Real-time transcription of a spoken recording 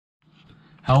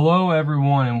Hello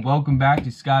everyone and welcome back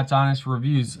to Scott's Honest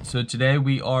Reviews. So today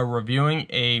we are reviewing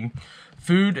a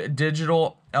food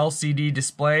digital LCD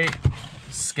display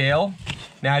scale.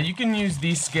 Now you can use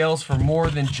these scales for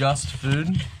more than just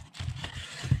food,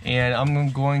 and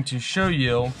I'm going to show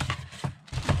you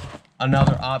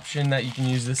another option that you can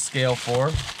use this scale for.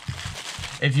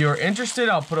 If you're interested,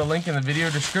 I'll put a link in the video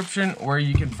description where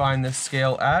you can find this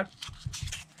scale at.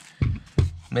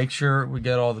 Make sure we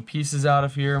get all the pieces out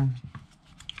of here.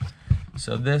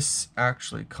 So this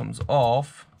actually comes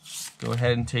off. Go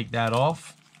ahead and take that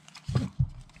off.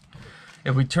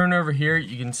 If we turn over here,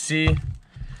 you can see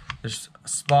there's a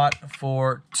spot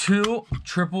for two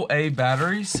AAA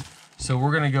batteries. So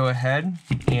we're gonna go ahead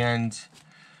and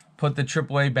put the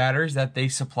AAA batteries that they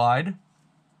supplied.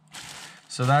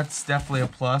 So that's definitely a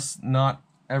plus. Not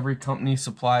every company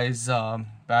supplies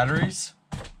batteries.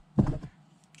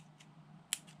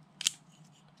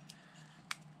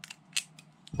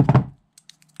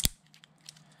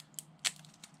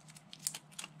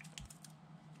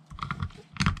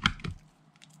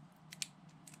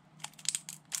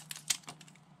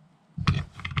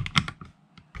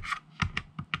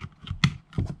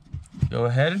 Go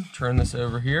ahead, turn this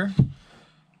over here.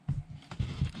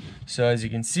 So as you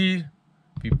can see,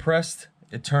 if you press,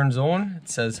 it turns on, it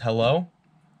says hello.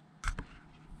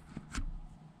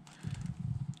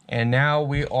 And now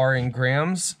we are in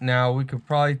grams. Now we could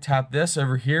probably tap this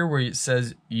over here where it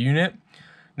says unit.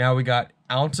 Now we got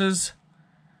ounces,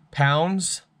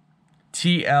 pounds,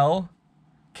 TL,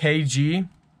 kg,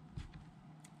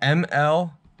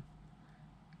 ml,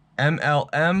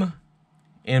 mlm,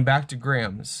 and back to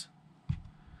grams.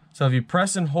 So if you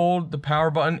press and hold the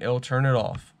power button, it'll turn it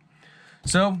off.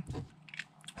 So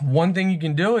one thing you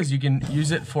can do is you can use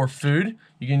it for food,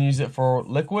 you can use it for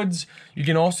liquids, you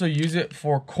can also use it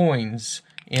for coins,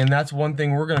 and that's one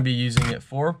thing we're going to be using it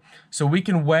for. So we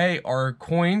can weigh our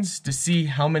coins to see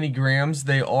how many grams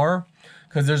they are,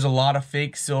 because there's a lot of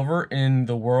fake silver in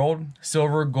the world,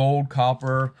 silver, gold,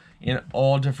 copper, and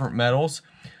all different metals,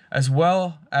 as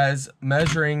well as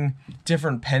measuring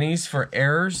different pennies for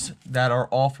errors that are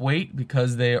off weight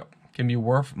because they can be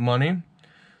worth money.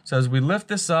 So as we lift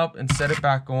this up and set it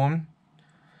back on,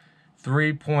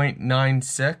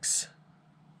 3.96,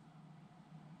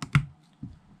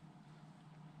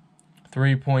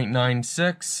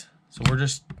 3.96. So we're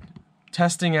just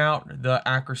testing out the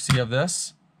accuracy of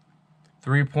this.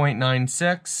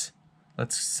 3.96.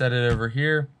 Let's set it over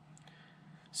here.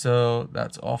 So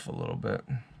that's off a little bit.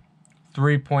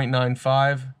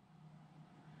 3.95.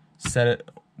 Set it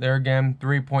there again.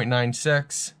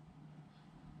 3.96.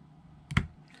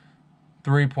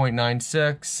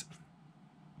 3.96.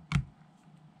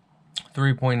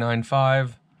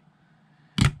 3.95.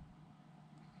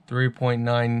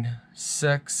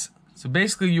 3.96. So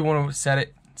basically you want to set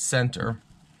it center.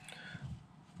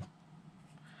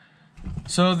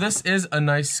 So this is a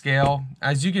nice scale.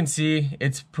 As you can see,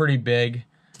 it's pretty big.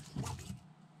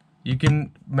 You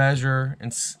can measure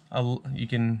and you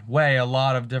can weigh a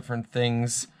lot of different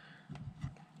things.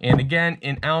 And again,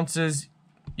 in ounces,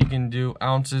 you can do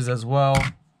ounces as well.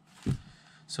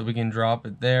 So we can drop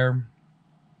it there.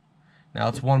 Now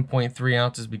it's 1.3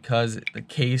 ounces because the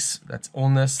case that's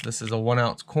on this is a 1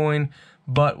 ounce coin,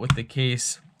 but with the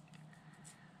case,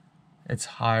 it's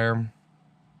higher.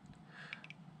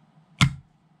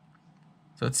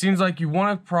 So it seems like you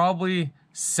want to probably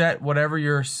set whatever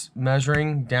you're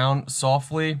measuring down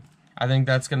softly. I think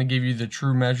that's going to give you the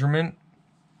true measurement.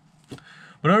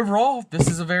 But overall, this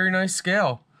is a very nice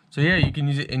scale. So yeah, you can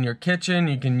use it in your kitchen,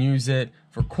 you can use it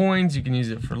for coins, you can use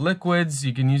it for liquids,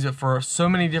 you can use it for so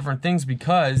many different things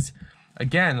because,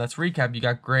 again, let's recap. You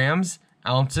got grams,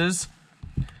 ounces,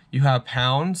 you have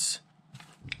pounds,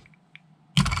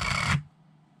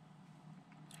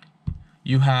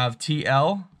 you have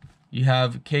TL, you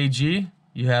have kg,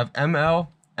 you have ml,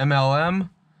 mlm,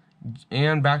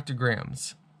 and back to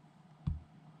grams.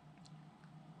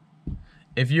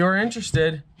 If you're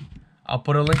interested, I'll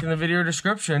put a link in the video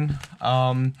description.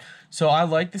 So I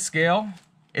like the scale.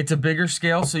 It's a bigger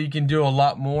scale, so you can do a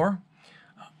lot more.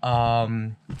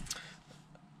 And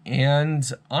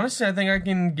honestly, I think I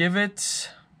can give it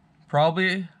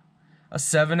probably a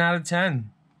 7 out of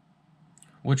 10,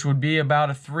 which would be about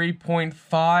a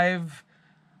 3.5.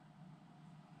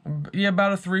 Yeah,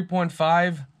 about a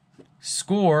 3.5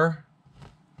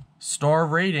 star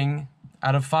rating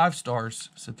out of 5 stars.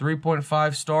 So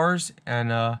 3.5 stars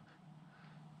and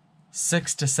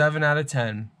 6 to 7 out of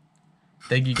 10.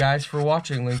 Thank you guys for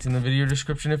watching. Linked in the video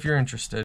description if you're interested.